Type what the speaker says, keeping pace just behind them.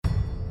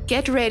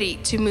Get ready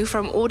to move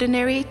from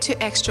ordinary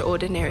to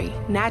extraordinary,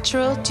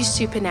 natural to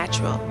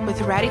supernatural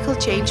with Radical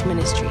Change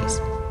Ministries.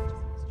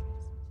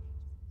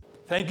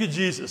 Thank you,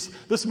 Jesus.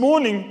 This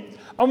morning,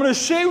 I'm going to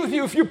share with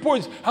you a few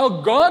points how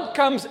God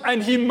comes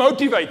and He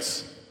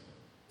motivates.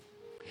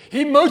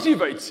 He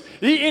motivates.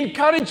 He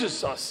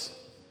encourages us.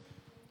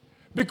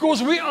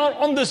 Because we are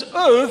on this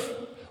earth,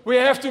 we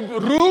have to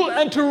rule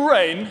and to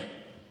reign,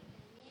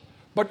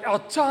 but our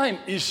time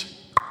is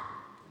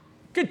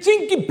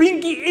ka-chinky,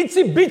 pinky,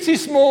 itsy, bitsy,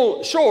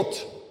 small,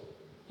 short,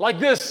 like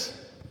this,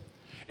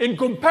 in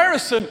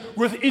comparison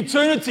with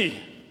eternity.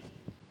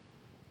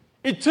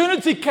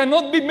 Eternity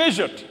cannot be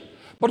measured.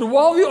 But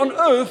while we're on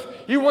earth,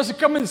 He wants to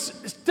come and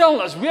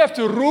tell us we have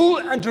to rule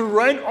and to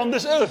reign on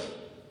this earth.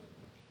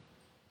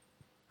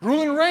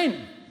 Rule and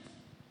reign.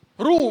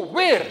 Rule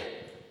where?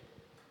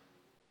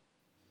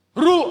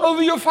 Rule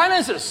over your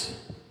finances.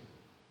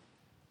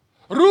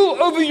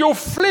 Rule over your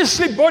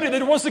fleshly body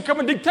that wants to come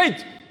and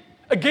dictate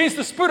against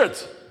the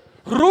Spirit.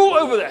 Rule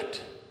over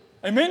that.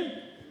 Amen?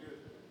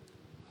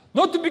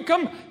 Not to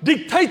become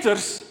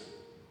dictators,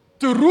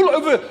 to rule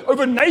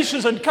over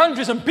nations and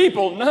countries and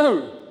people.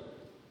 No.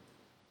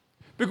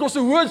 Because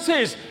the Word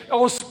says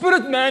our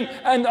spirit man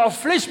and our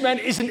flesh man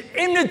is in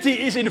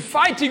enmity, is in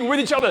fighting with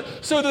each other.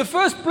 So the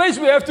first place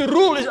we have to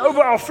rule is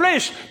over our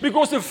flesh,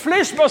 because the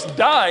flesh must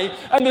die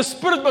and the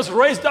Spirit must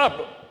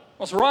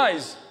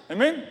rise.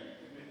 Amen?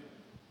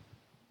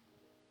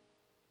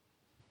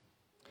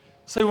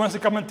 So He wants to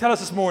come and tell us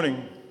this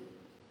morning.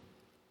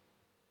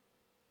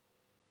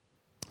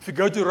 If you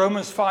go to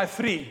Romans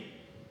 5:3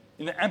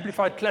 in the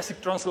Amplified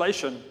Classic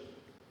Translation,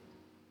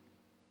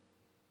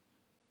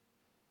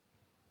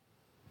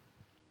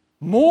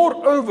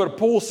 moreover,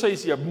 Paul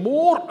says here,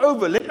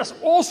 moreover, let us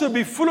also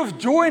be full of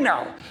joy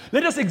now.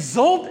 Let us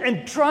exult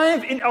and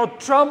triumph in our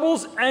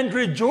troubles and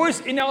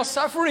rejoice in our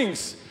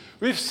sufferings.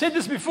 We've said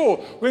this before.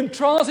 When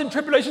trials and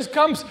tribulations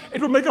comes,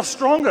 it will make us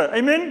stronger.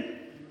 Amen?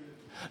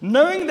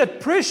 Knowing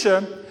that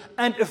pressure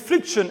and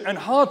affliction and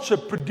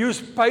hardship produce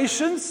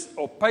patience,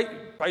 or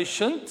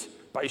patience.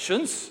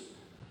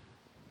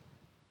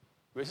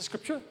 Where's the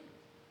scripture?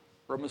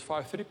 Romans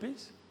 5:3,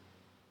 please.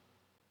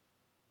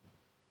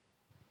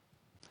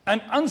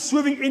 And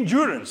unswerving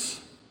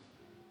endurance.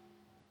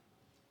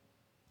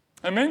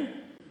 Amen?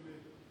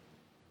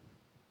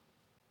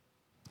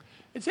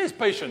 It says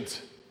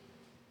patient.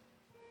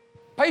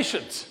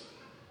 Patient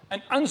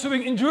and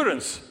unswerving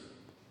endurance.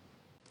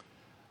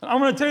 And I'm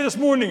going to tell you this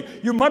morning,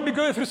 you might be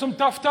going through some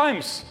tough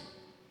times.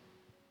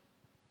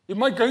 You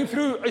might be going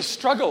through a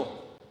struggle.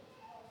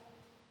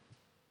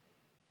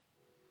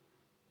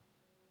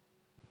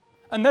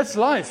 And that's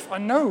life. I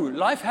know,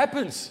 life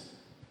happens.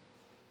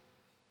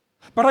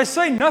 But I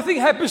say nothing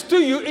happens to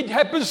you, it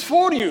happens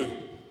for you.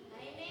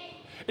 Amen.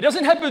 It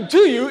doesn't happen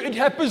to you, it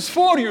happens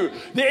for you.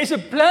 There is a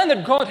plan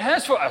that God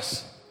has for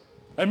us.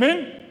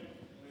 Amen?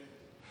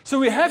 So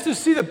we have to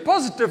see the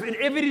positive in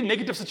every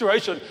negative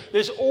situation.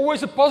 There's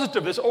always a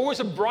positive, there's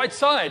always a bright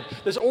side,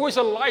 there's always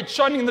a light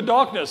shining in the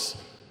darkness.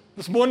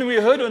 This morning we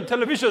heard on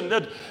television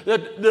that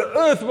the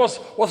earth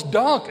was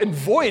dark and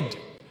void.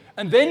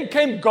 And then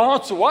came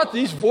God's what?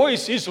 His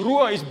voice, His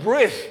ruah, His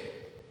breath.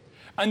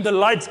 And the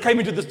lights came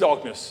into this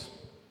darkness.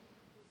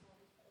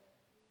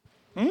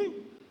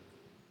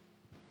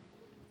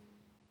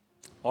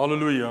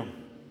 Hallelujah.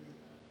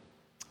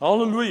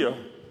 Hallelujah.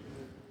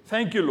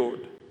 Thank you,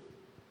 Lord.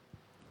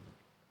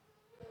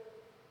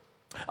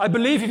 I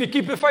believe if you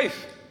keep the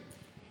faith,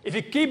 if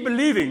you keep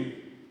believing,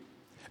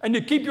 and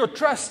you keep your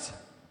trust,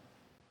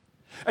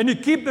 and you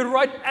keep the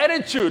right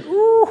attitude,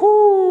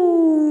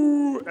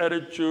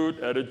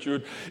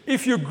 attitude.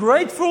 If you're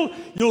grateful,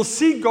 you'll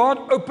see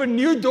God open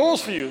new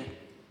doors for you.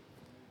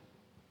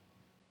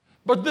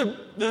 But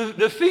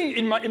the thing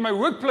in my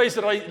workplace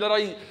that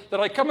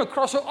I come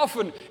across so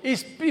often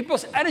is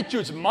people's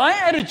attitudes, my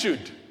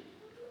attitude.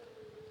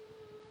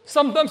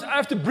 Sometimes I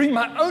have to bring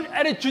my own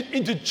attitude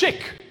into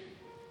check,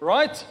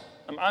 right?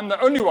 I'm the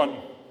only one.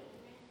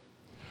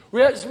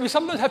 We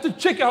sometimes have to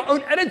check our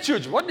own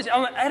attitudes. What is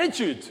our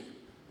attitude?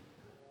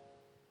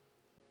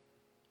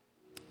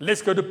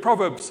 Let's go to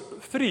Proverbs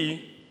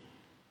 3,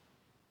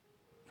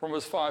 from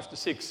verse 5 to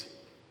 6.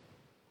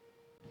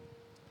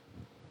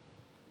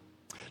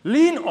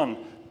 Lean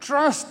on,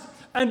 trust,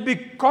 and be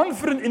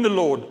confident in the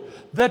Lord,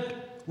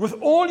 that with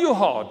all your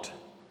heart,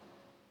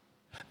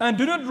 and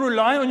do not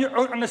rely on your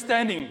own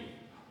understanding,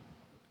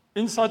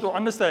 insight or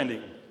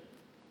understanding.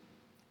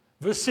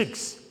 Verse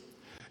 6.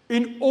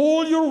 In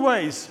all your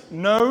ways,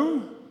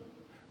 know,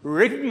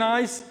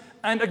 recognize,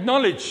 and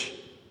acknowledge.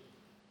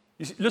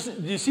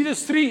 Listen, do you see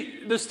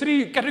those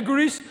three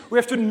categories? We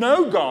have to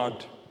know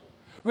God.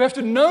 We have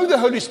to know the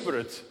Holy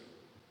Spirit.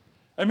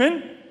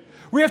 Amen?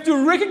 We have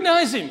to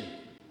recognize Him.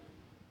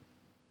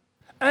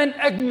 And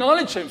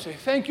acknowledge Him. Say,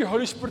 thank you,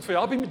 Holy Spirit, for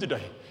helping me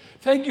today.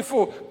 Thank you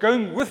for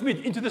going with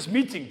me into this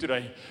meeting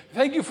today.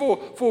 Thank you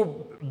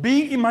for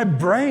being in my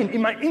brain,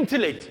 in my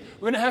intellect,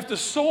 when I have to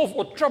solve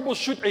or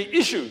troubleshoot an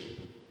issue.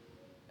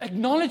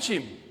 Acknowledge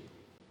Him.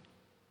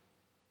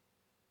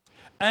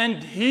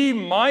 And He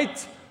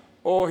might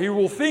or he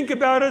will think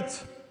about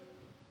it.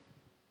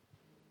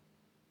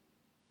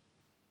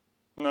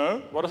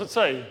 No, what does it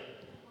say?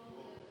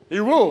 He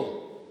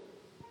will.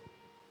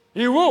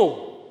 He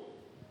will.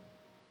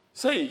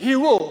 Say, he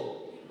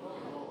will.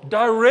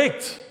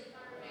 Direct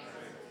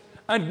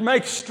and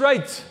make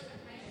straight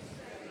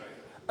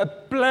a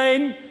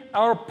plain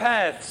our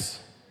paths.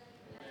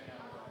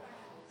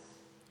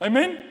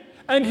 Amen?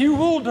 And he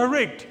will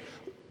direct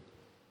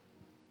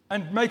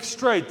and make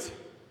straight.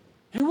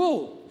 He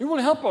will. He will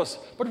help us.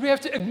 But we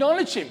have to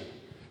acknowledge him.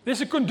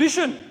 There's a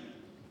condition.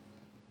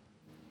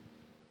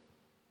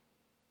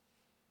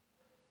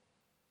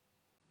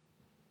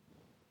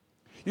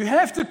 You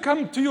have to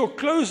come to your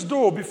closed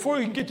door before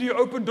you can get to your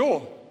open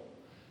door.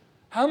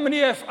 How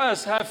many of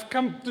us have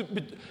come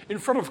in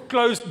front of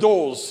closed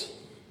doors?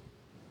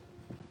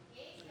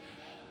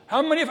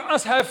 How many of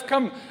us have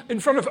come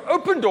in front of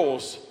open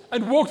doors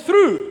and walked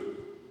through?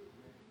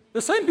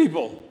 The same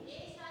people.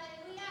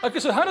 Okay,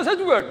 so how does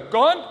that work?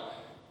 God,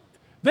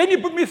 then you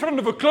put me in front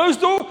of a closed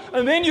door,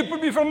 and then you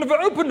put me in front of an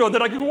open door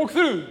that I can walk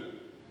through.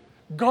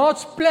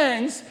 God's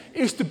plans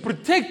is to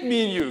protect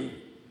me and you.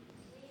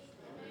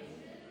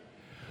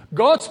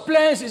 God's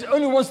plans is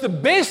only wants the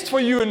best for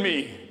you and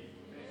me.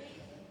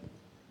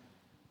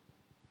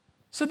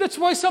 So that's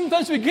why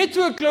sometimes we get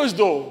to a closed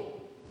door.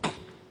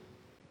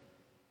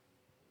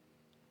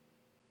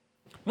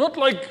 Not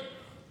like,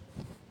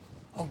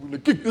 I'm going to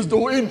kick this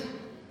door in.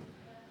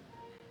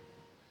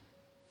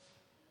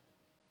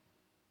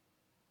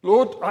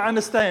 Lord, I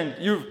understand.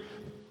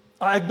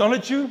 I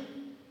acknowledge you,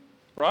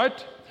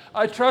 right?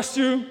 I trust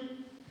you.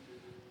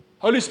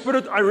 Holy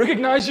Spirit, I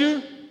recognize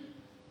you.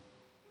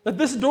 That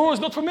this door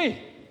is not for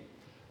me.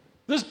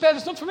 This path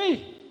is not for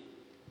me.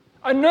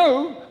 I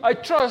know, I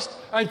trust,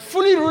 I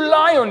fully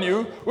rely on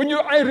you. When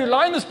I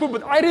rely on this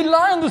pulpit, I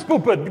rely on this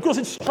pulpit because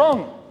it's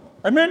strong.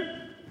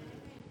 Amen?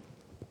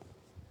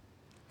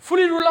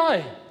 Fully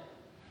rely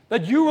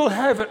that you will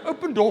have an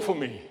open door for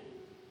me.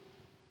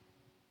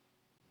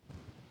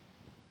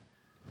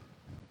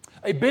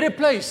 A better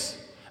place,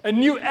 a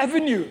new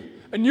avenue,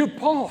 a new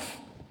path.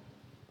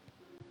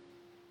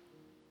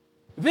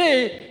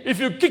 There, if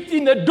you kicked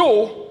in that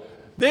door,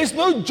 there's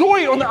no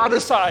joy on the other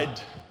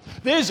side.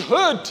 There's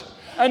hurt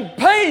and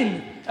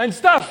pain and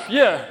stuff,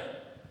 yeah.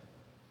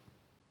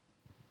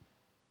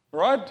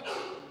 Right?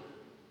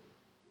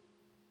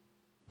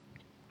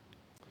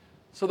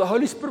 So the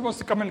Holy Spirit wants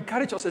to come and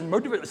encourage us and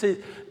motivate us. Say,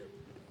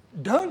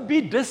 don't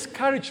be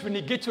discouraged when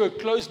you get to a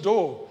closed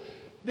door.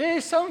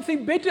 There's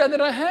something better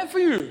that I have for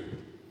you.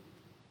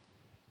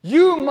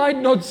 You might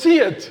not see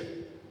it.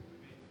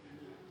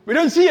 We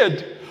don't see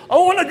it. I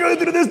want to go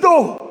through this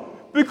door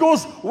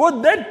because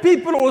what that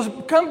people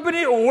or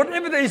company or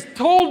whatever they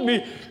told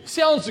me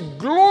sounds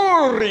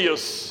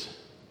glorious.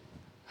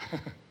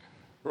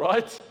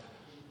 Right?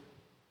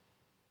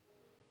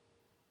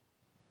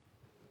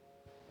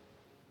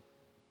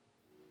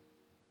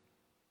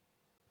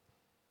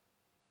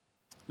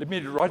 Let me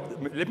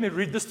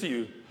read this to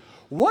you.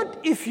 What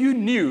if you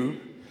knew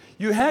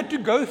you had to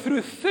go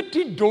through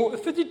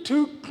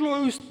 32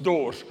 closed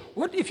doors?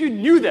 What if you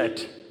knew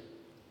that?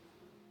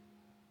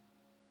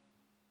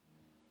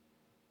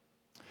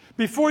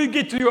 Before you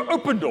get to your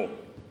open door,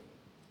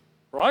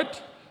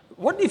 right?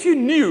 What if you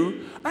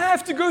knew I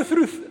have to go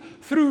through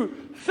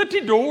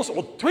 30 doors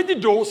or 20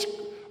 doors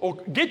or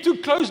get to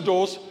closed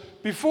doors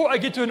before I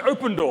get to an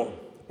open door?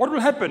 What will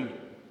happen?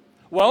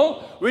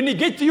 Well, when you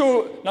get to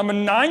your number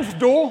 9th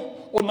door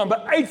or number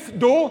 8th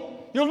door,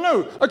 you'll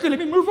know, okay, let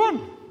me move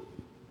on.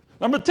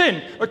 Number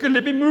 10, okay,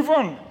 let me move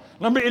on.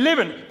 Number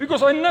 11,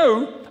 because I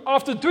know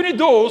after 20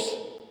 doors,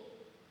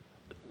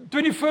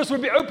 21st will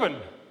be open.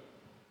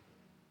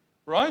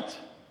 Right?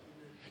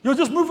 You'll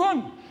just move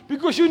on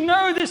because you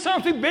know there's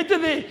something better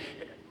there.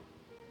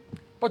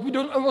 But we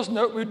don't always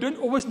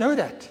know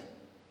that.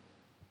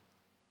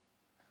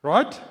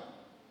 Right?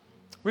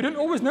 We don't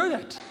always know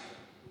that.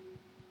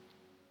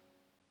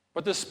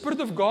 But the Spirit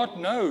of God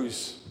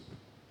knows.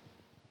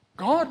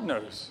 God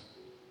knows.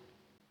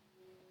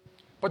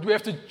 But we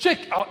have to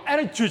check our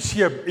attitudes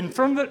here in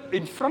front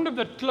of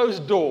that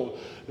closed door.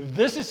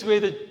 This is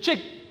where the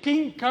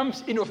checking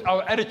comes in of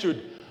our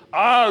attitude.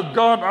 Ah,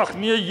 God, ach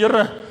nee,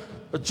 Here,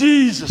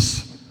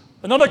 Jesus.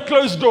 Another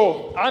closed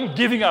door. I'm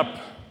giving up.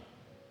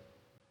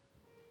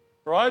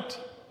 Right?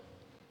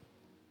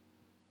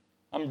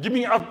 I'm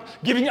giving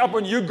up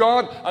on you,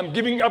 God. I'm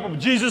giving up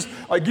on Jesus.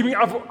 I'm giving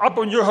up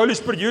on your Holy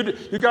Spirit.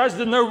 You guys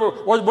didn't know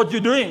what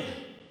you're doing.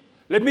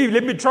 Let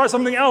me try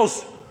something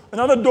else.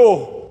 Another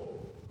door.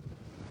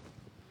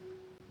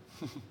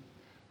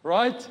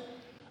 Right?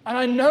 And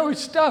I know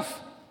it's tough.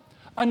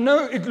 I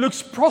know it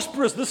looks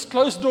prosperous. This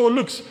closed door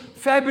looks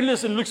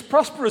fabulous. It looks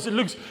prosperous.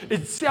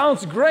 It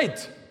sounds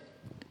great.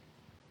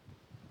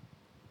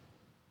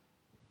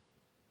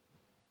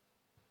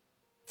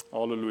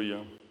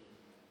 Hallelujah.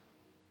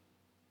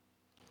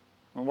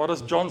 And what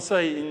does John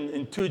say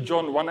in 2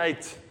 John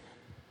 1:8?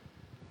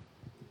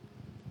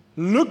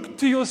 Look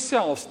to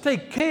yourselves,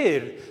 take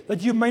care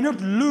that you may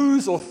not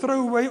lose or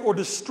throw away or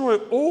destroy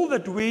all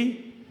that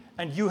we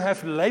and you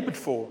have labored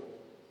for.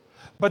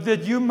 but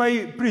that you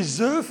may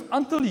preserve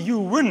until you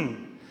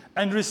win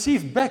and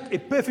receive back a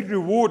perfect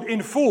reward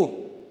in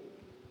full.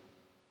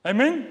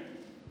 Amen?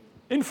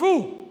 In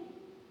full.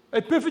 A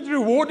perfect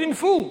reward in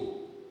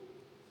full.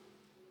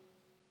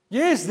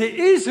 Yes, there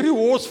is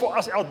rewards for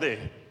us out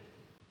there.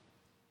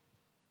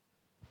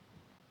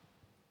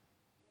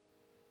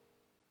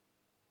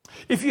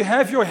 If you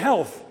have your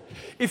health,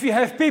 if you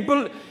have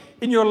people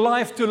in your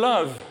life to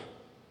love,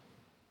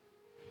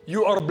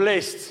 you are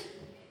blessed.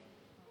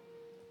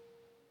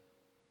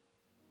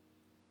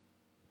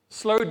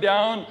 Slow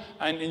down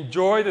and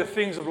enjoy the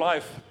things of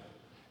life.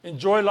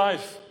 Enjoy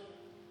life.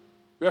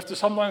 We have to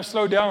sometimes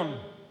slow down,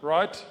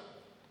 right?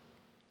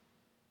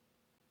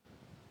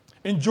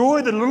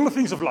 Enjoy the little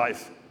things of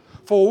life.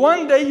 For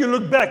one day you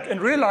look back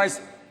and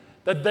realize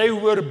that they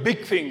were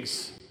big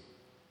things.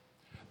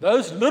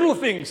 Those little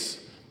things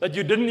that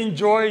you didn't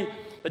enjoy,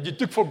 that you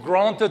took for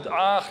granted,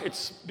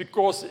 it's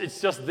because it's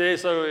just there,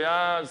 so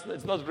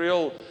it's not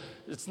real.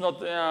 It's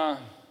not,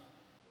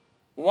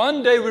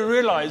 One day we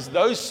realize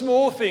those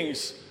small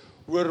things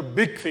were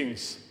big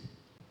things.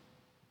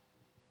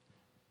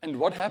 And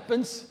what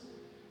happens?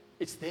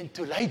 It's then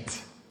too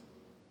late.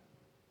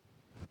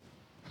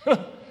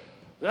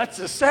 That's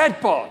the sad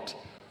part.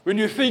 When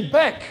you think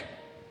back,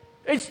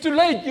 it's too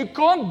late. You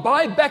can't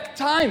buy back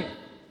time.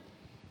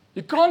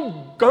 You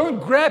can't go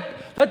and grab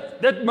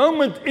that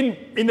moment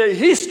in the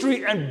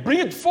history and bring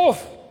it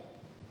forth.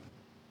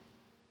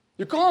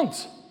 You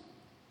can't.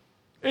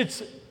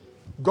 It's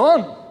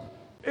gone.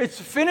 It's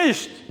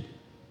finished.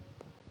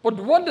 But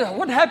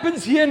what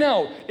happens here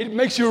now? It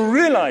makes you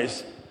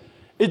realize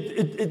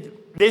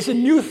there's a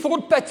new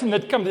thought pattern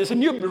that comes. There's a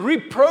new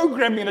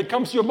reprogramming that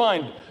comes to your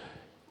mind.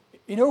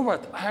 You know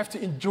what? I have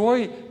to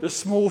enjoy the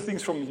small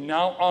things from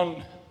now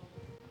on.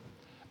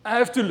 I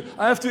have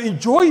to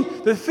enjoy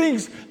the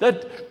things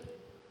that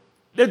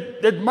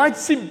might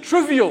seem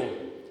trivial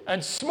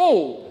and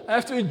small. I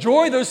have to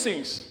enjoy those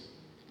things.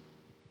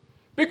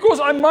 Because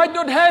I might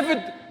not have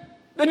it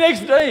the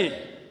next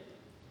day.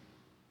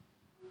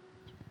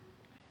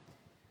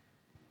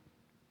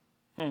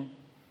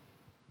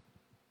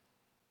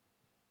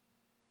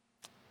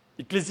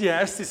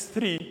 Ecclesiastes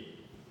 3,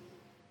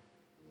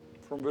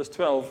 from verse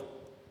 12.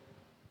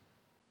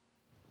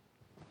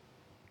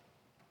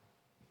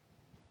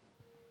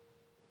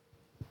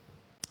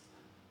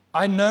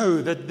 I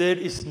know that there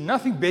is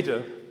nothing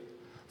better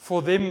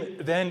for them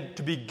than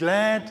to be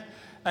glad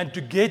and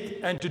to get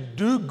and to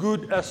do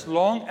good as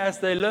long as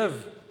they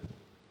live.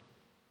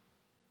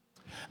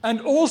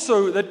 And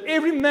also that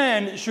every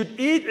man should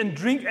eat and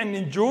drink and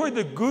enjoy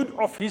the good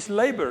of his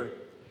labor.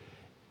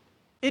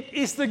 It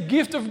is the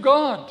gift of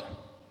God.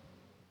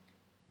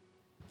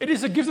 It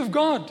is a gift of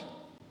God.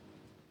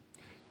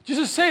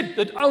 Jesus said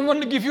that I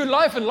want to give you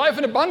life and life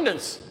in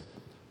abundance.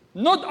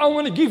 Not I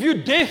want to give you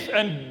death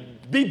and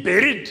be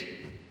buried.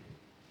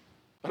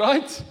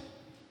 Right?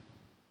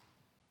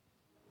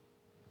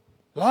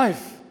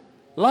 Life.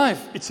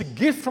 It's a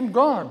gift from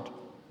God.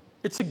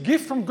 It's a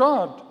gift from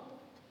God.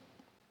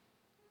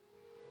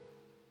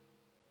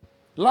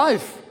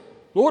 Life.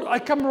 Lord, I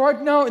come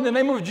right now in the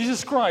name of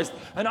Jesus Christ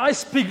and I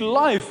speak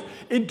life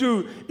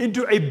into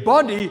a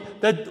body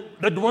that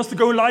wants to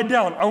go lie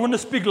down. I want to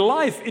speak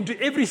life into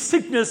every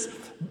sick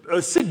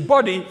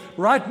body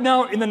right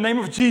now in the name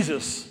of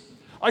Jesus.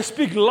 I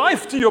speak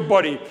life to your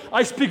body.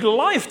 I speak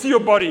life to your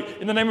body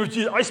in the name of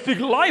Jesus. I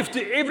speak life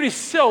to every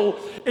cell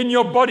in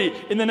your body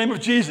in the name of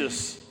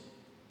Jesus.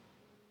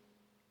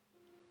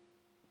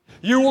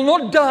 You will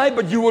not die,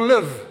 but you will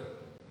live.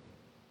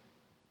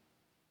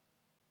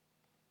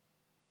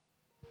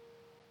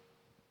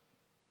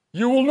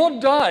 You will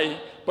not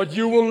die, but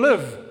you will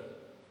live.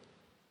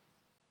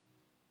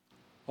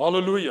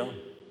 Hallelujah.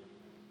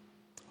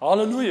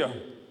 Hallelujah.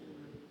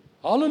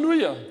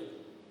 Hallelujah.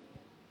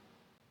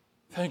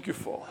 Thank you,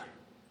 Father.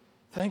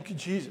 Thank you,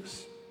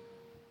 Jesus.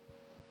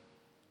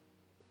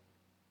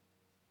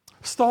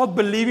 Start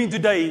believing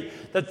today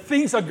that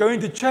things are going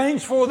to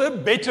change for the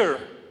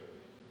better.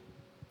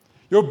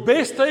 Your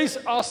best days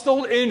are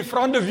still in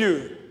front of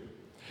you.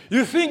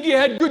 You think you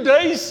had good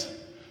days?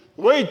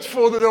 Wait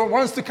for the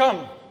ones to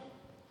come.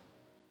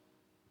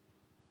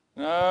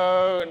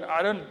 No,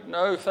 I don't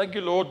know. Thank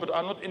you, Lord, but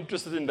I'm not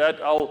interested in that.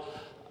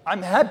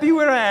 I'm happy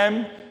where I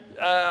am.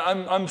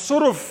 I'm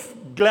sort of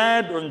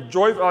glad and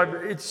joyful.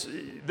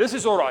 This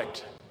is all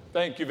right.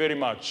 Thank you very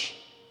much.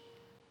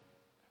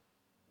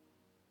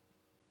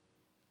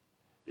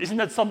 Isn't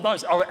that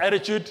sometimes our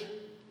attitude?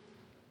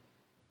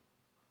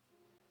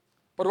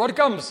 But what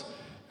comes?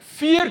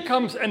 Fear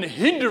comes and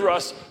hinders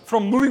us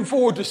from moving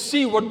forward to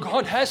see what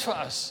God has for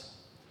us,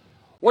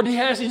 what He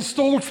has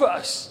installed for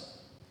us.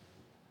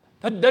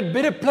 That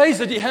better place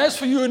that He has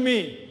for you and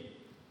me.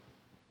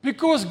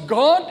 Because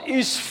God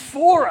is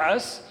for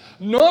us,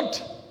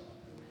 not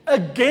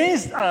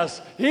against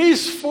us. He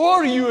is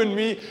for you and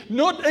me,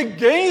 not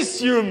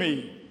against you and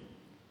me.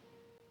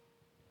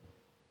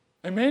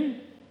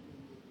 Amen?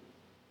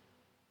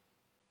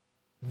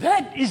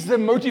 That is the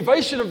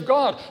motivation of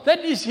God. That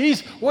is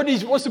what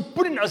He wants to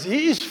put in us.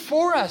 He is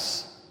for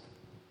us.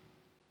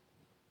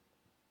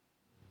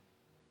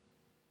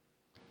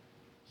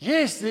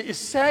 Yes, there is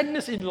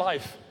sadness in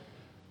life.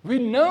 We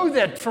know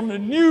that from the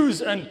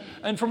news and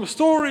from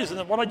stories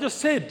and what I just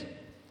said.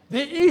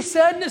 There is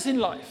sadness in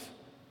life.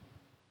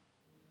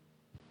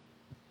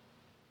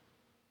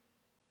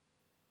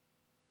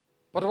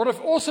 But what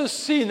I've also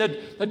seen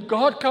that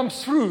God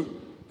comes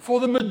through for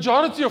the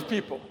majority of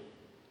people.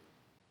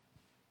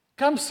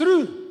 Comes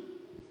through.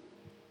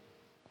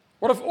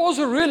 What I've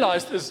also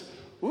realized is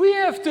we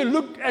have to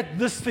look at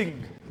this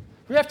thing.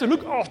 We have to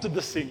look after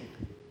this thing.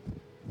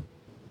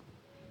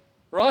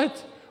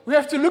 Right? We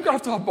have to look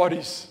after our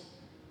bodies.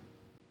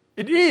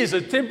 It is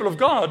a temple of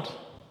God.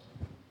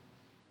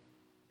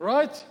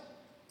 Right?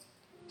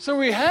 So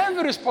we have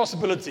a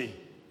responsibility.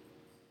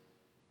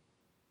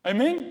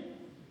 Amen?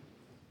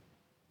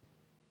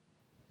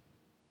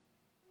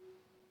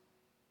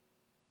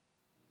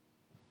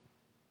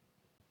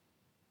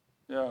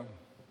 Yeah.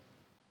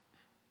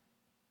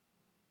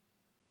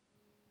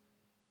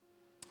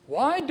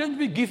 Why don't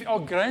we give our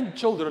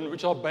grandchildren,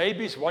 which are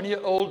babies, 1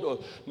 year old or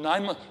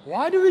 9 months,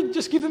 why do we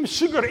just give them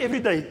sugar every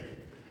day?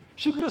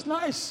 Sugar is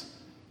nice.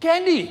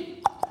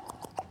 Candy.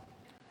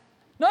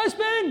 Nice,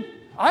 man.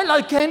 I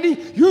like candy.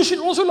 You should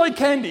also like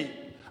candy.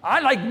 I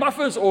like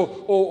muffins or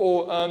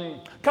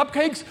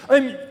cupcakes.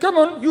 Come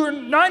on, you're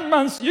 9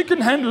 months. You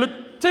can handle it.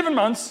 7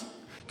 months.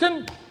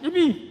 Can you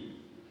be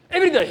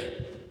every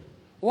day?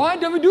 Why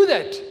don't we do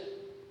that?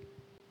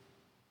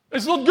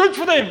 It's not good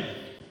for them.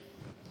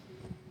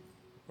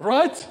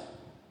 Right?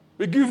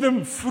 We give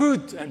them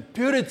fruit and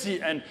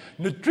purity and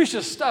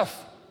nutritious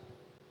stuff.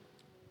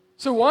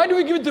 So why do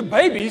we give it to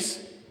babies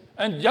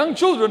and young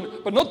children,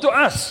 but not to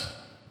us?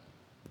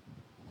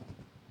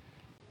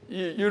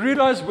 You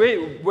realize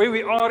where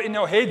we are in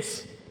our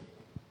heads?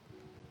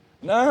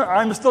 No,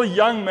 I'm still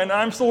young, man.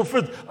 I'm still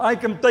fit. I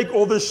can take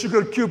all the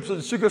sugar cubes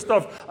and sugar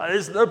stuff.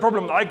 There's no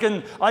problem. I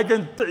can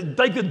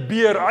take it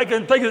beer. I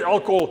can take it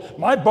alcohol.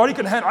 My body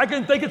can handle. I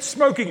can take it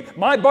smoking.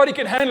 My body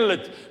can handle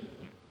it.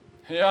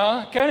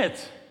 Yeah, can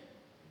it?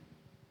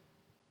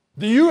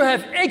 Do you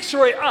have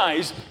X-ray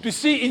eyes to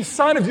see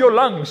inside of your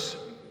lungs?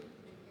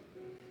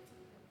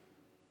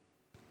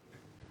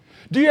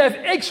 Do you have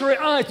X-ray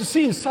eyes to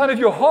see inside of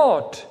your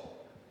heart?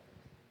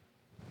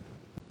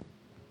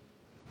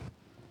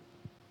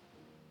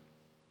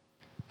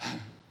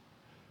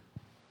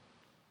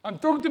 I'm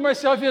talking to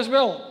myself here as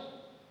well.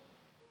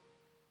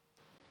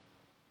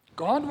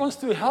 God wants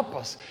to help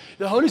us.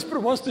 The Holy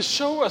Spirit wants to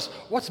show us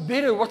what's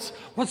better,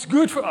 what's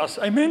good for us.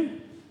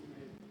 Amen?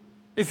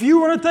 If you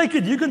want to take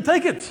it, you can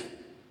take it.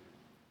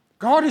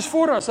 God is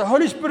for us. The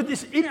Holy Spirit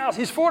is in us.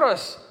 He's for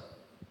us.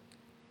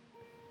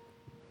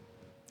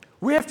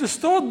 We have to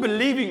start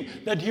believing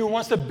that He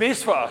wants the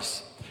best for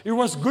us. He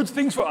wants good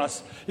things for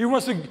us. He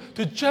wants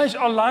to change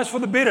our lives for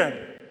the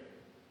better.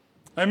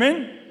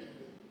 Amen?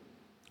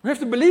 We have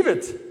to believe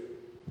it.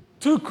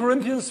 2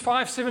 Corinthians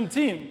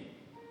 5:17.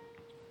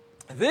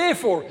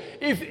 Therefore,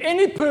 if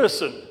any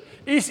person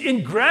is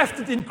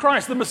engrafted in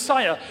Christ, the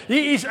Messiah,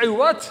 he is a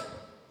what?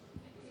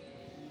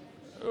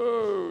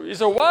 Oh,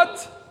 he's a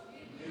what?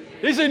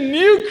 He's a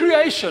new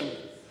creation.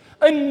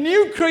 A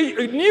new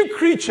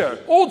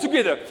creature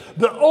altogether.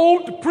 The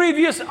old,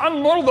 previous,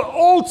 unmodeled, the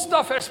old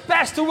stuff has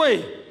passed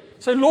away.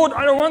 Say, Lord,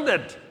 I don't want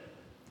that.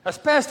 Has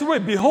passed away.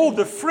 Behold,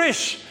 the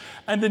fresh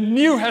and the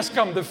new has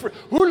come.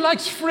 Who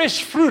likes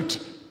fresh fruit?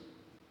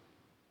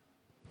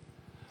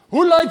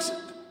 Who likes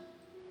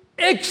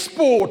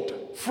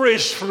export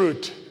fresh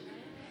fruit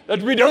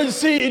that we don't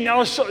see in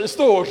our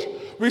stores?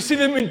 We see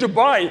them in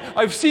Dubai.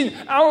 I've seen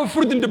our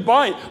fruit in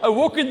Dubai. I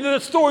walk into the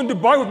store in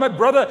Dubai with my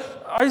brother.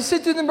 I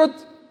said to them,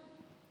 but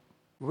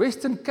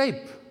Western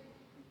Cape,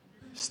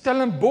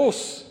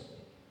 Stellenbosch. I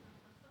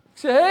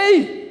say,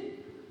 hey,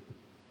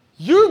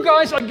 you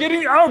guys are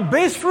getting our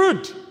best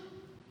fruit.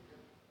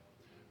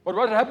 But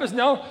what happens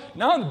now?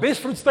 Now the best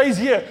fruit stays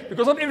here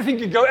because not everything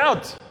can go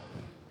out.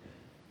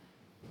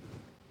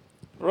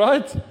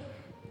 Right?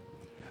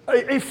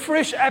 A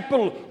fresh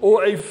apple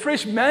or a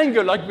fresh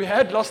mango like we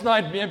had last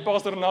night, me and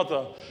Pastor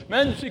Renata.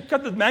 Man, she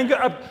cut that mango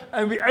up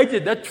and we ate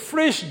it. That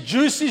fresh,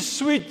 juicy,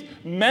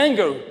 sweet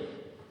mango.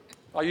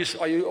 Are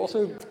you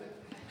also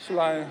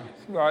slimy?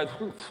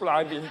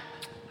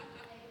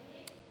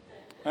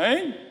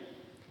 Hey?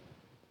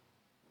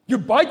 You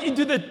bite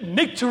into that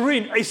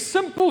nectarine, a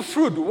simple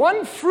fruit,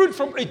 one fruit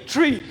from a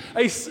tree.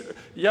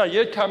 Here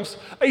it comes.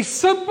 A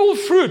simple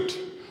fruit,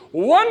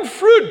 one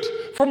fruit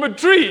from a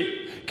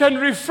tree can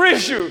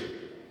refresh you.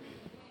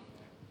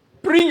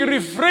 Bring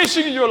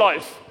refreshing in your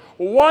life.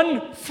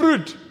 One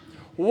fruit,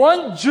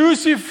 one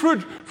juicy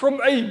fruit from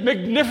a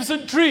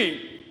magnificent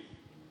tree.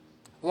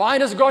 Why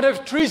does God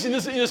have trees in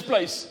this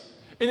place,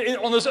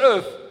 on this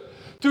earth?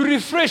 To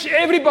refresh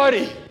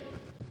everybody.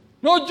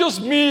 Not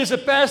just me as a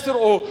pastor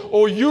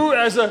or you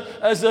as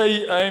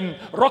a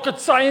rocket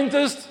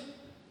scientist.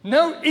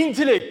 No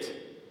intellect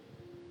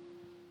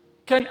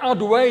can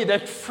outweigh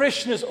that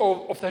freshness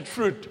of that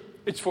fruit.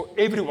 It's for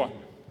everyone.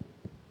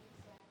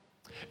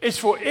 It's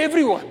for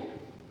everyone.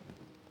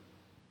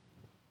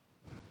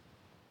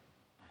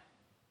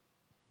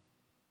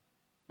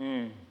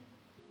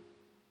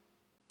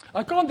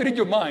 I can't read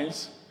your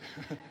minds,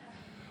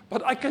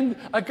 But I can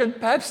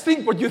perhaps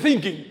think what you're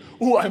thinking.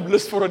 Oh, I'm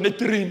list for a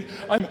nectarine.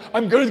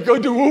 I'm going to go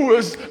to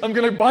Woolworths. I'm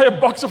going to buy a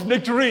box of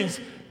nectarines.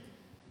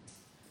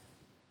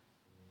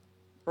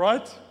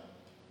 Right?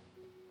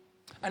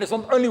 And it's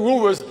not only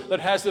Woolworths that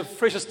has the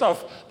freshest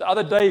stuff. The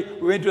other day,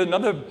 we went to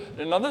another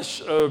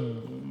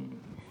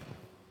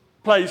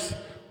place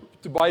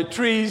to buy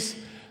trees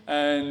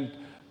and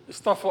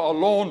stuff for our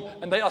lawn,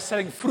 and they are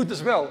selling fruit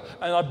as well.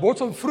 And I bought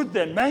some fruit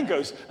there,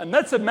 mangoes, and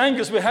that's the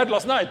mangoes we had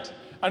last night.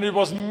 And it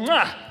was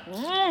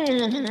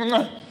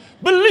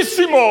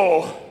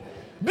bellissimo,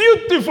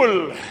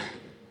 beautiful,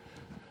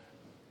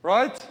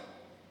 right?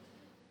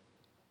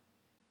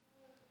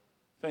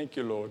 Thank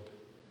you, Lord.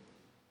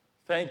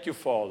 Thank you,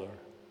 Father,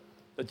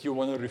 that you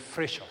want to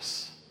refresh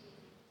us.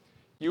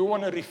 You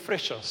want to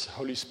refresh us,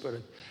 Holy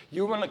Spirit.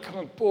 You want to come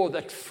and pour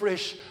that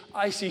fresh,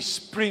 icy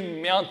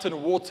spring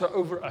mountain water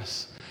over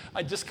us.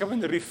 I just come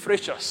and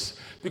refresh us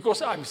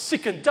because I'm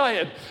sick and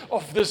tired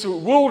of this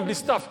worldly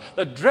stuff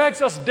that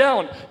drags us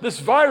down. This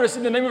virus,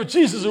 in the name of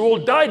Jesus, will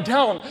die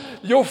down.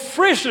 Your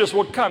freshness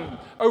will come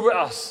over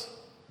us.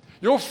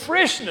 Your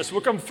freshness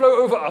will come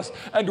flow over us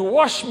and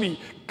wash me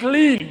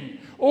clean.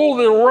 All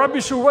the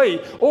rubbish away,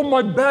 all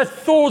my bad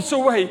thoughts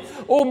away,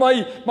 all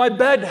my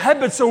bad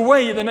habits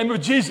away in the name of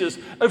Jesus.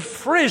 A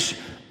fresh,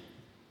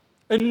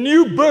 a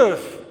new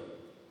birth.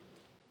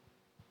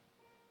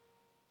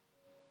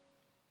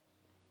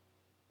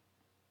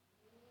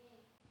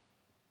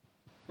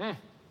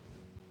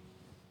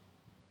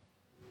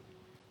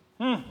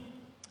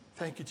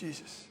 Thank you,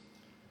 Jesus.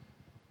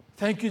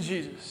 Thank you,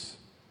 Jesus.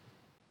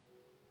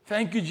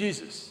 Thank you,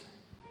 Jesus.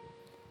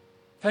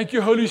 Thank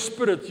you, Holy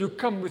Spirit. You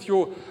come with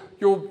you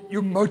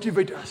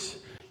motivate us.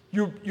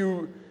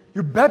 You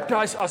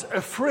baptize us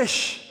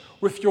afresh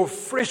with your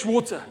fresh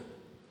water,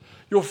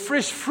 your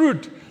fresh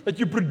fruit that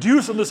you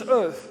produce on this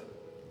earth.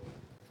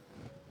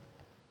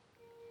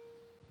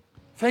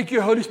 Thank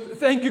you, Holy Spirit.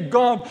 Thank you,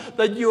 God,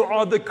 that you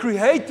are the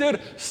Creator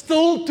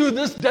still to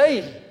this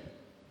day.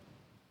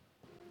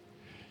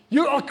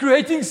 You are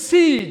creating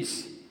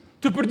seeds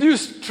to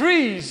produce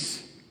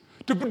trees,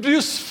 to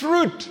produce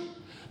fruit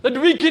that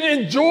we can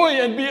enjoy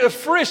and be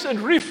afresh and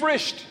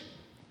refreshed.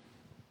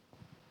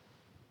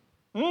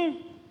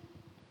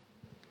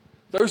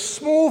 Those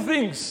small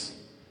things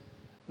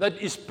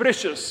that is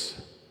precious.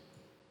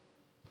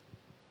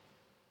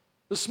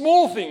 The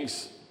small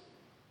things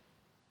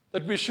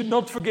that we should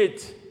not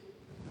forget.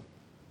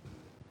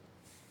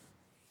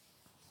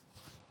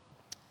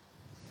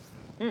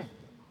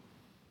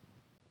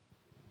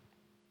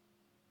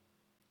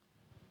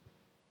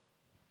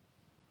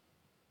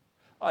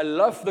 I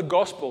love the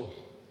gospel.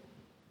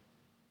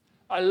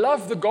 I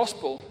love the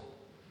gospel.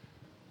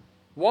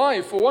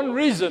 Why? For one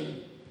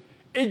reason,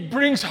 it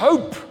brings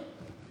hope.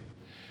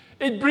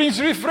 It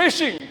brings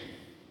refreshing.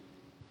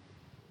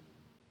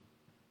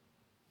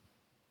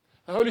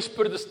 The Holy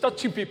Spirit is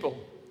touching people.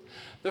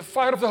 The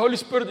fire of the Holy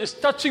Spirit is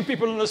touching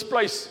people in this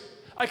place.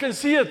 I can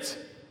see it.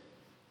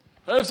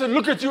 As I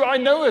look at you, I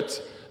know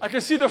it. I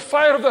can see the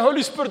fire of the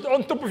Holy Spirit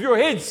on top of your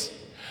heads.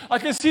 I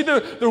can see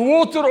the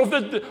water of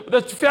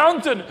that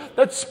fountain,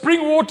 that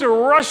spring water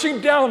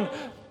rushing down,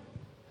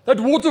 that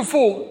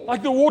waterfall,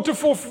 like the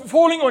waterfall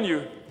falling on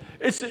you.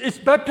 It's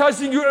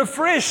baptizing you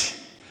afresh.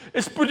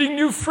 It's putting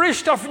new fresh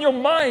stuff in your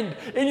mind,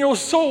 in your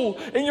soul,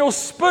 in your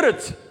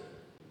spirit.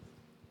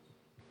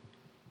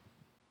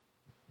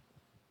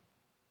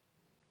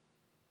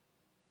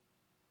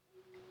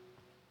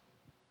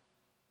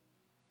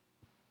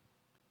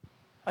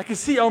 I can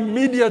see our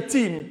media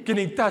team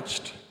getting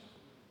touched.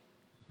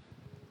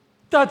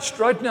 Touched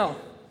right now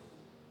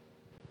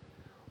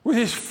with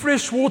His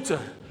fresh water.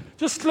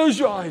 Just close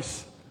your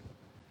eyes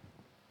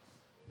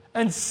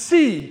and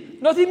see,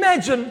 not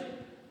imagine.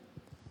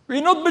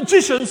 We're not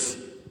magicians,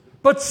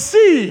 but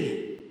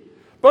see.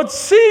 But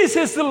see,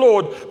 says the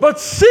Lord, but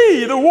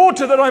see the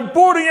water that I'm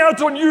pouring out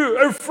on you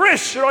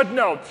afresh right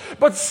now.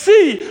 But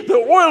see the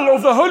oil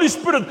of the Holy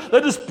Spirit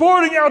that is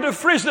pouring out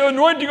afresh, the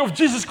anointing of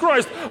Jesus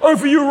Christ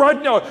over you right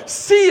now.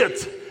 See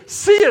it,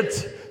 see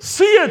it,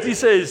 see it, He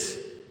says.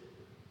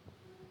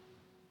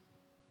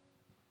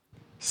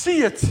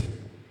 See it.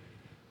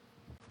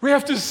 We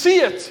have to see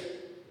it.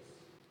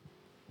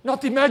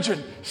 Not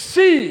imagine.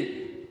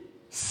 See.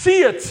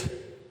 See it.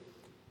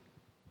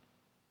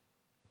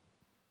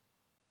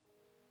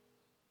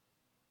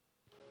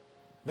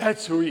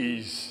 That's who He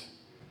is.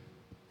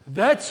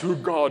 That's who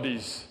God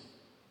is.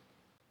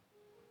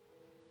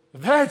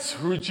 That's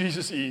who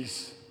Jesus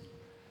is.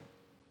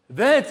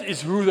 That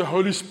is who the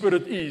Holy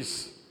Spirit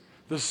is.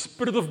 The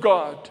Spirit of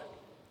God,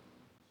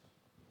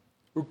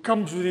 who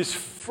comes with His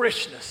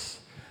freshness.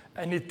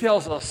 And He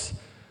tells us,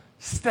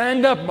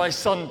 stand up, my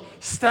son.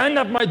 Stand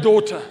up, my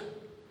daughter.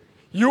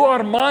 You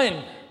are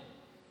mine.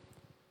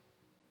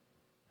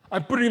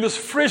 I'm pouring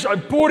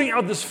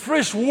out this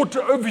fresh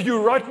water over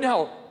you right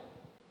now.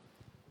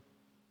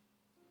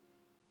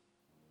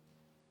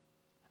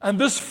 And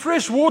this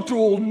fresh water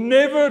will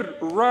never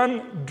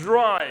run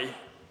dry.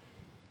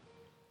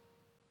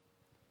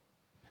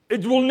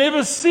 It will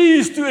never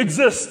cease to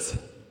exist.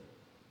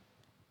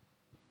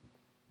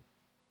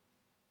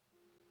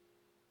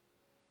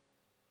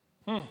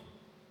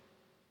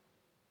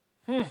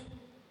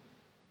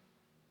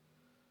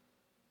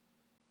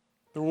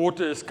 The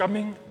water is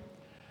coming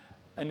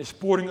and it's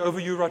pouring over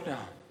you right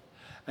now.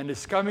 And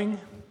it's coming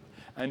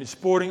and it's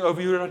pouring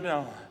over you right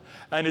now.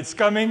 And it's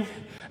coming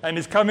and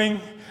it's coming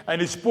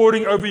and it's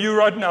pouring over you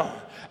right now.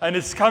 And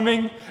it's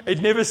coming,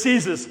 it never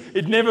ceases,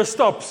 it never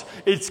stops,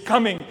 it's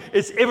coming,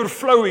 it's ever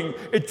flowing,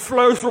 it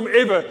flows from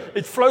ever,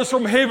 it flows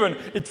from heaven,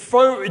 it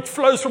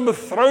flows from the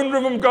throne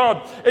room of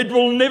God. It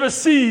will never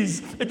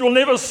cease, it will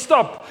never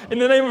stop, in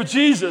the name of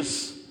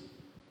Jesus.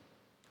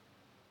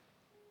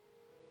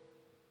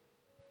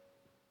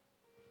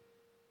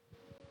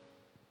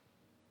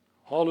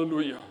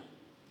 Hallelujah.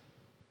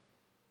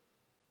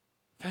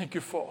 Thank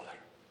you, Father.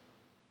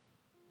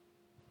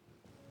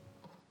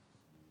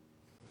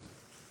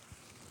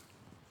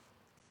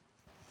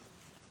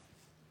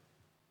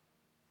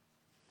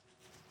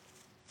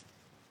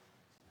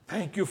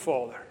 Thank you,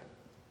 Father.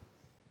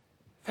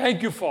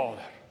 Thank you,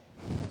 Father.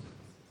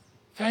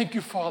 Thank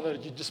you, Father,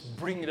 that you just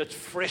bring that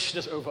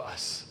freshness over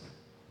us.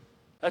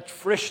 That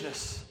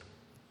freshness.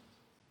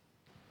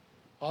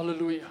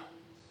 Hallelujah.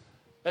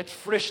 That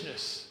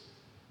freshness.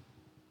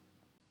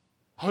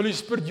 Holy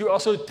Spirit, you are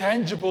so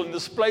tangible in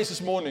this place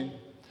this morning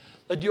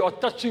that you are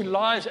touching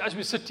lives as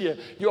we sit here.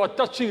 You are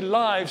touching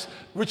lives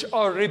which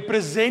are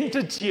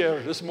represented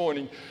here this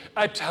morning.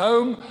 At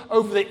home,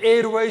 over the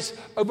airways,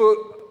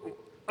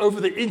 over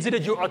the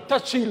internet, you are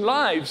touching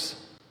lives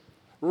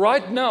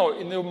right now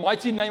in the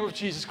mighty name of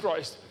Jesus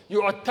Christ.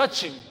 You are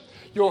touching.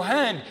 Your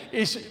hand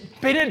is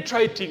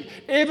penetrating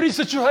every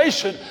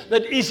situation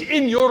that is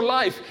in your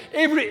life,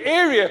 every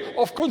area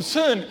of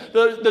concern.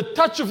 The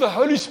touch of the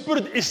Holy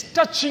Spirit is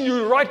touching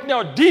you right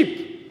now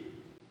deep.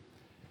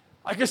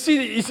 I can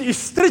see he's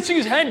stretching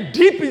his hand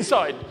deep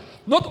inside,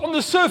 not on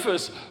the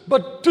surface,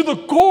 but to the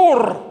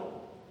core.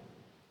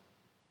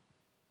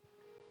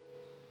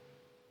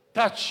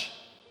 Touch.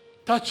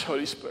 Touch,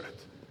 Holy Spirit.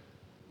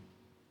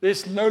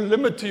 There's no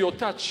limit to your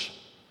touch.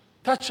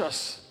 Touch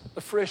us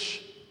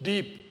afresh,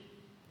 deep.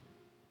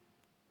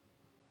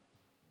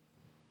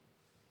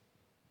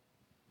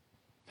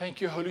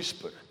 Thank you, Holy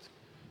Spirit.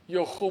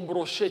 Yo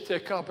khombro shete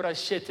kabra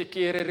shete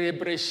kere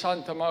rebre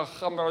santa ma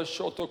khamra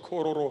shoto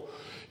kororo.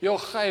 Yo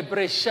khai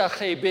bresha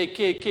khai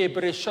beke ke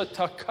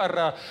breshata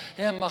kara.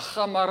 Ema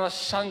khamara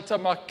santa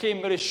ma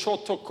kemre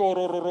shoto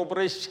kororo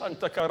bre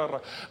santa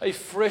kara. A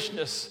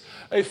freshness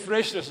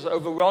is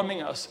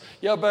overwhelming us.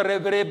 Ya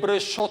berebre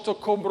shoto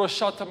kombro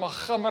shata ma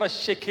khamra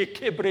sheke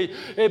kebre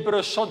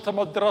ebre santa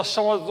ma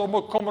drasama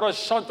domo kombra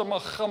santa ma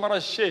khamra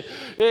she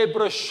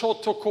ebre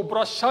shoto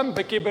kobra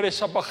sambe kebre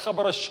saba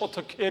khamra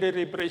shoto kere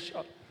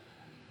rebresha.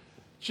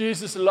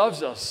 Jesus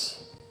loves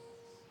us.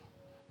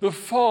 The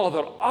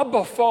Father,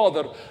 Abba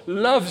Father,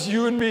 loves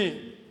you and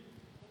me.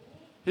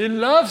 He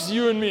loves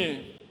you and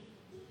me.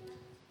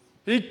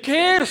 He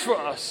cares for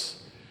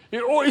us.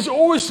 He's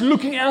always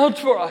looking out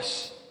for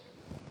us.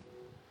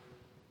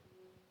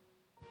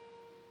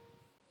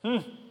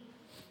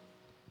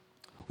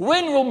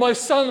 When will my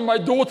son and my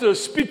daughter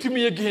speak to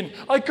me again?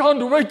 I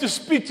can't wait to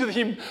speak to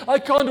him. I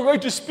can't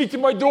wait to speak to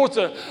my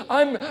daughter.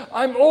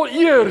 I'm all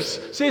ears,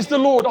 says the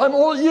Lord. I'm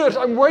all ears.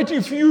 I'm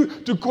waiting for you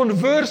to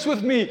converse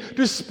with me,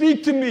 to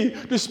speak to me,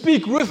 to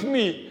speak with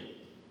me.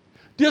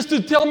 Just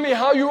to tell me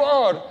how you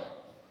are.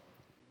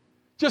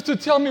 Just to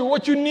tell me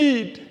what you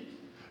need.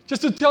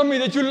 Just to tell me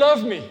that you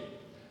love me,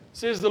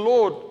 says the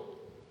Lord.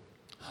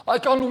 I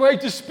can't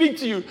wait to speak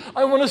to you.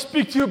 I want to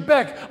speak to you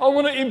back. I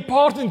want to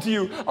impart into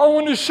you. I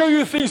want to show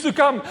you things to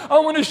come. I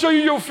want to show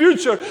you your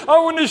future. I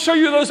want to show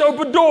you those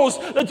open doors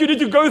that you need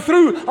to go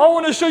through. I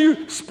want to show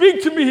you.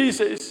 Speak to me, he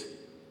says.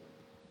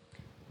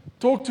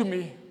 Talk to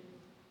me.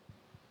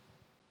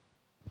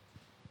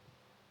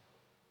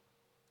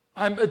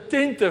 I'm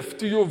attentive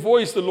to your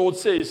voice, the Lord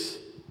says.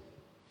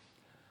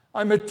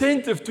 I'm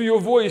attentive to your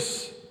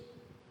voice.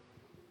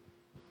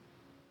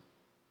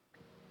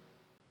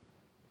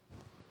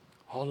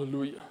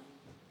 Hallelujah.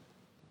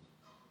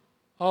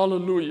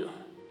 Hallelujah.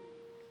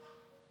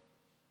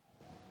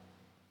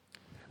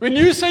 When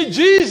you say,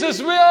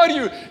 Jesus, where are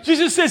you?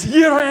 Jesus says,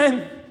 here I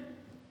am.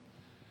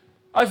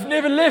 I've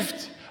never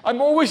left. I'm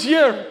always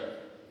here.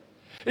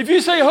 If you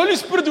say, Holy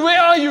Spirit,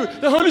 where are you?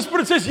 The Holy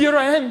Spirit says, here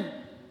I am.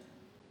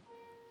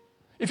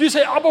 If you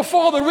say, Abba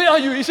Father, where are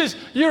you? He says,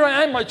 here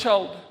I am, my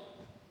child.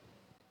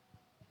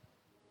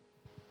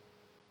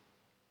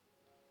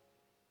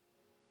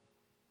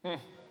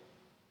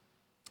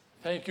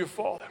 Thank you,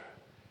 Father.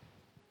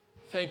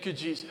 Thank you,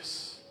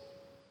 Jesus.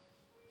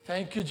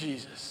 Thank you,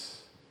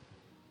 Jesus.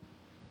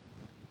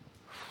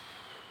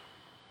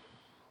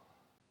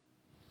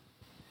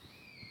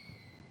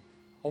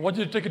 I want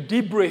you to take a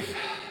deep breath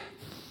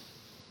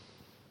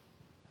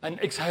and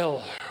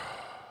exhale.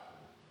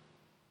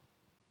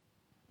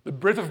 The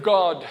breath of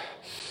God.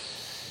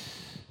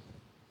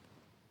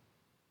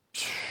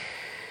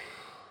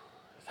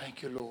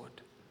 Thank you,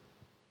 Lord,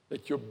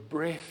 that your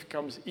breath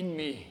comes in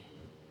me.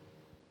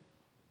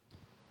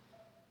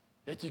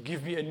 That you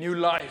give me a new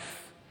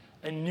life,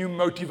 a new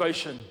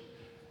motivation,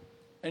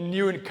 a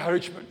new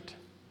encouragement.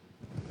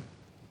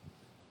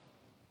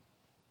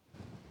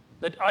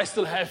 that I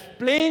still have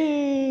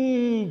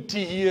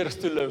plenty years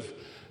to live.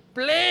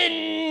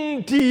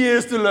 Plenty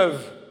years to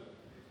live.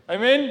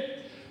 Amen?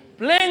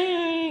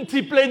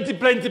 Plenty, plenty,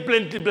 plenty,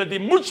 plenty, plenty.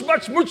 Much,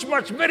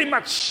 very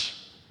much.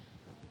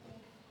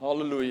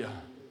 Hallelujah.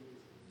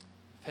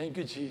 Thank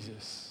you,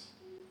 Jesus.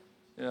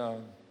 Yeah.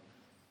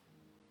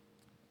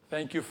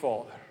 Thank you,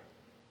 Father.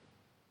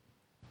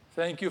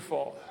 Thank you,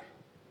 Father.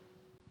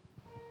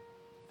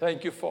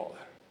 Thank you, Father.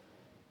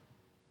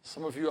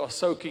 Some of you are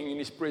soaking in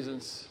His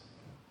presence.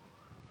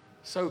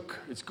 Soak.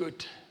 It's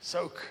good.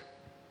 Soak.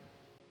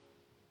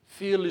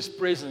 Feel His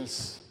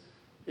presence.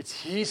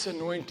 It's His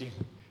anointing.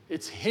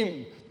 It's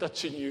Him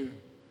touching you.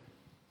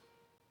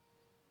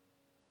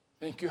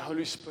 Thank you,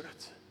 Holy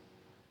Spirit.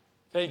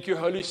 Thank you,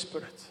 Holy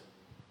Spirit.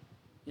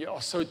 You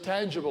are so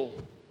tangible.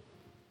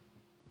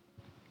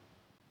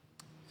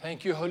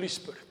 Thank you, Holy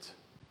Spirit.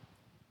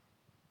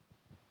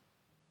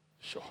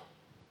 Sure.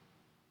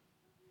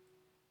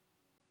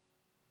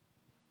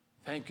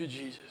 Thank you,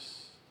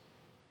 Jesus.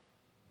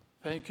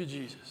 Thank you,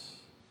 Jesus.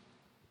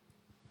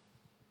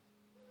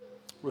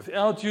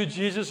 Without you,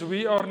 Jesus,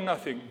 we are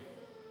nothing.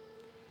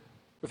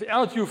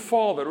 Without you,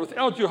 Father,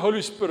 without you,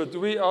 Holy Spirit,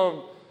 we are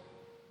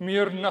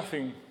mere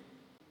nothing.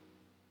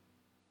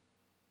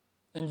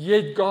 And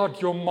yet,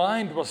 God, your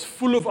mind was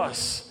full of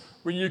us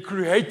when you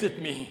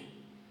created me.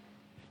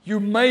 You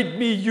made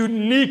me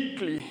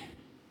uniquely.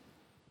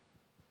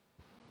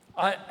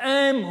 I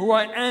am who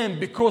I am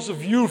because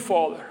of you,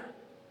 Father.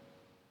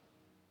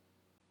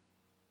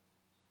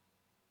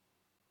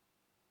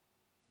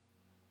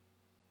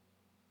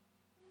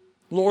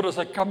 Lord, as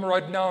I come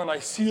right now and I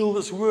seal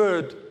this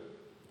word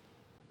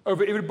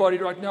over everybody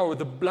right now with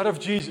the blood of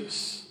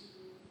Jesus.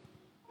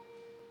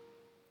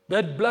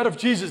 That blood of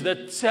Jesus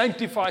that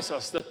sanctifies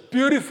us, that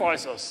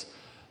purifies us,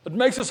 that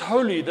makes us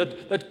holy,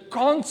 that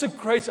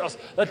consecrates us,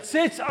 that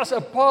sets us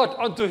apart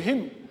unto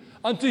Him,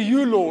 unto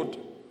you, Lord.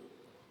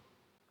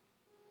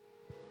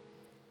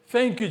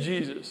 Thank you,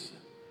 Jesus.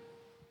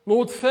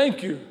 Lord,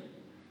 thank you.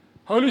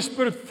 Holy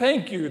Spirit,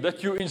 thank you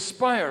that you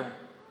inspire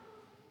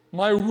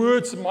my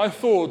words and my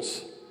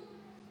thoughts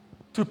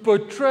to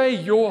portray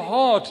your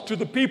heart to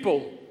the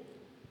people,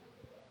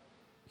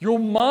 your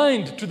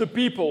mind to the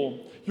people,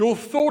 your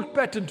thought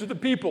pattern to the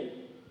people.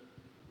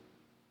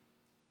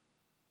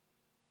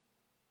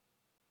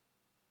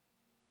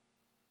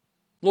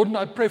 Lord, and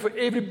I pray for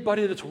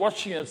everybody that's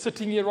watching and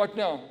sitting here right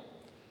now,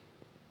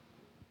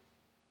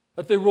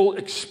 that they will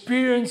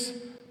experience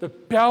the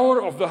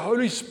power of the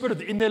Holy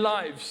Spirit in their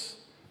lives,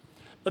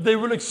 that they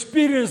will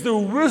experience the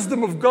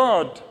wisdom of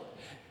God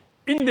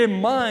in their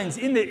minds,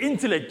 in their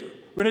intellect,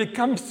 when it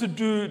comes to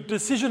do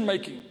decision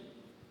making.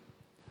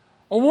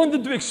 I want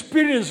them to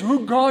experience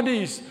who God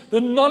is,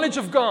 the knowledge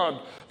of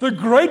God, the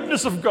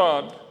greatness of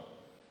God,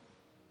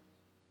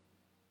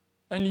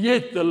 and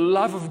yet the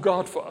love of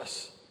God for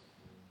us.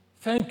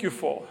 Thank you,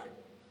 Father.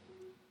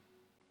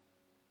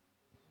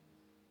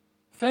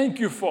 Thank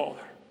you,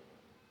 Father.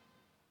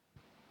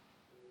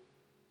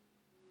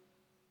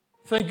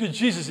 Thank you,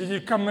 Jesus, that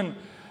you come in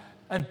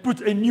and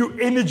put a new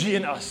energy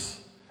in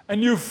us, a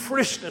new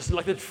freshness,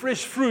 like that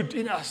fresh fruit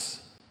in us.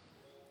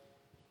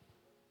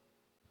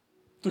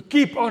 To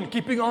keep on,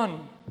 keeping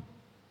on.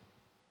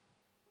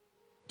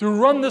 To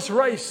run this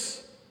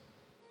race.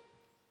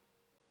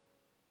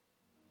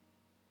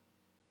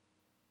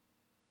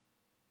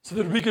 So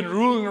that we can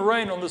rule and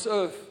reign on this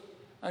earth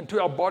and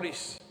to our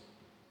bodies.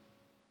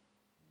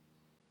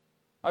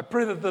 I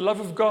pray that the love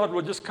of God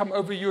will just come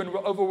over you and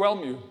will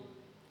overwhelm you.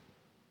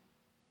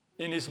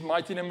 In His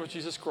mighty name of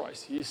Jesus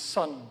Christ, His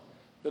Son,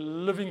 the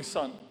living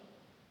Son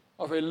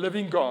of a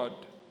living God,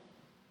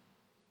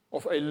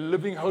 of a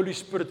living Holy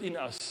Spirit in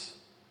us,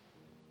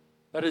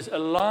 that is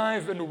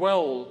alive and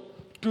well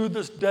to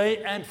this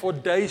day and for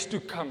days to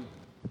come.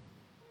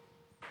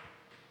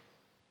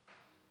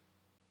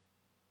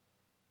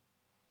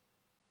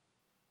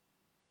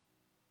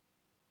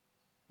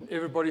 And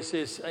everybody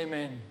says,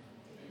 Amen.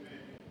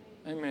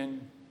 Amen.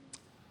 Amen.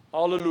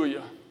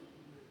 Hallelujah.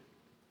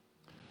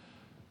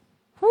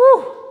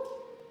 Woo!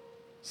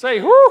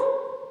 Say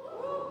whoo!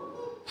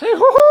 Say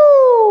whoo!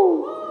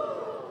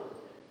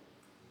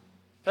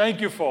 Thank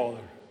you, Father.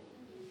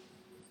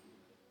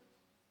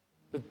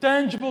 The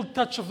tangible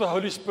touch of the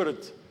Holy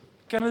Spirit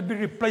cannot be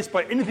replaced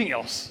by anything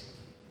else.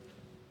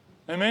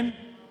 Amen?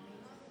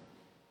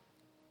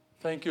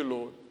 Thank you,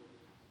 Lord.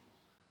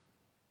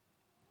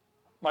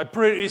 My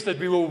prayer is that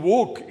we will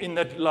walk in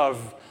that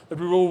love, that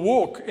we will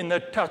walk in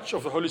that touch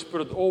of the Holy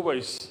Spirit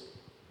always.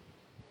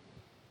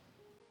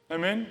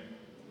 Amen?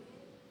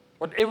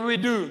 Whatever we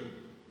do,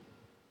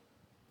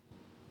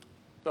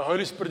 the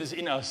Holy Spirit is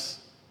in us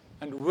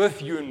and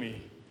with you and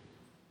me.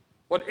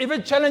 Whatever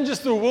challenges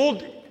the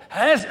world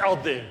has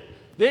out there,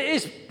 there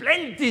is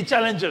plenty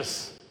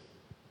challenges.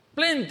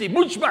 Plenty,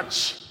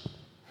 much.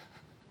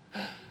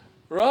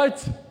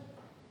 Right?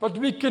 But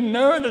we can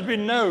know that we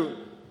know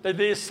that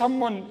there is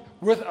someone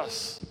with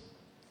us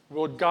who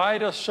will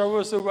guide us, show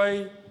us the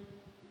way,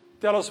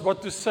 tell us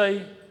what to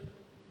say.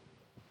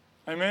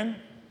 Amen?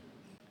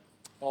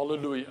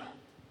 Hallelujah.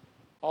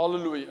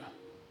 Hallelujah.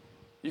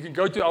 You can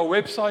go to our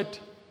website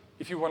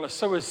if you want to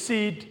sow a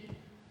seed.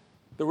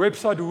 The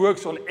website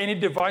works on any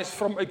device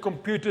from a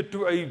computer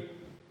to a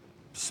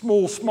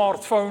small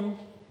smartphone.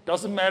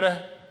 Doesn't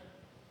matter.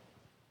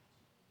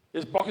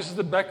 There's boxes at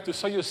the back to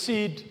sow your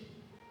seed.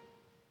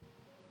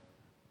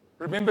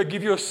 Remember,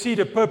 give your seed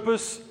a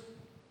purpose.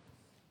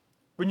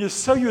 When you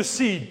sow your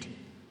seed,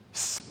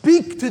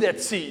 speak to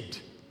that seed.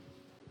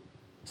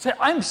 Say,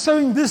 I'm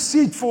sowing this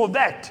seed for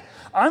that.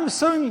 I'm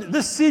sowing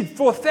this seed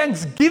for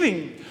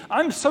thanksgiving.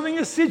 I'm sowing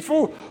a seed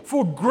for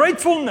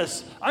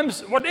gratefulness.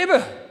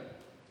 Whatever.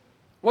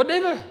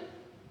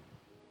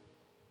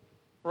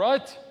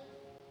 Right?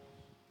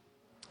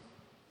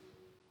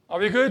 Are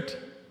we good?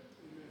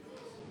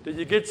 Did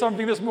you get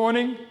something this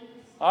morning?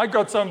 I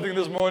got something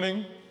this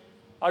morning.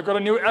 I got a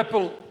new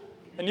apple,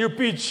 a new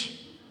peach,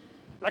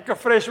 like a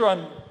fresh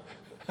one.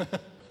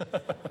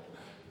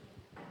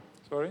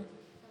 Sorry?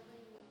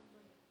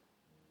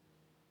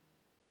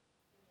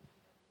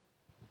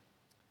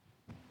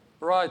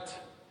 Right.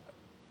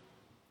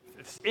 If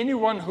there's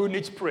anyone who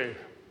needs prayer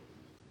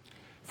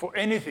for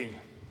anything,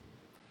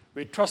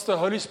 we trust the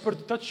Holy Spirit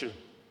to touch you.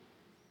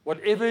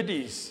 Whatever it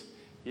is,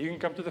 you can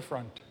come to the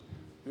front.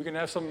 We can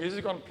have some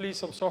music on, please,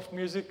 some soft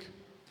music.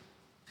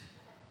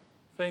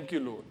 Thank you,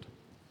 Lord.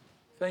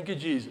 Thank you,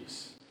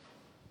 Jesus.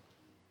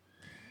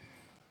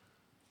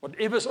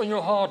 Whatever's on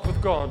your heart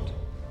with God.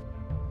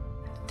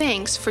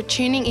 Thanks for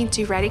tuning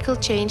into Radical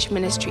Change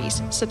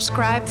Ministries.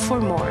 Subscribe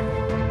for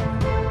more.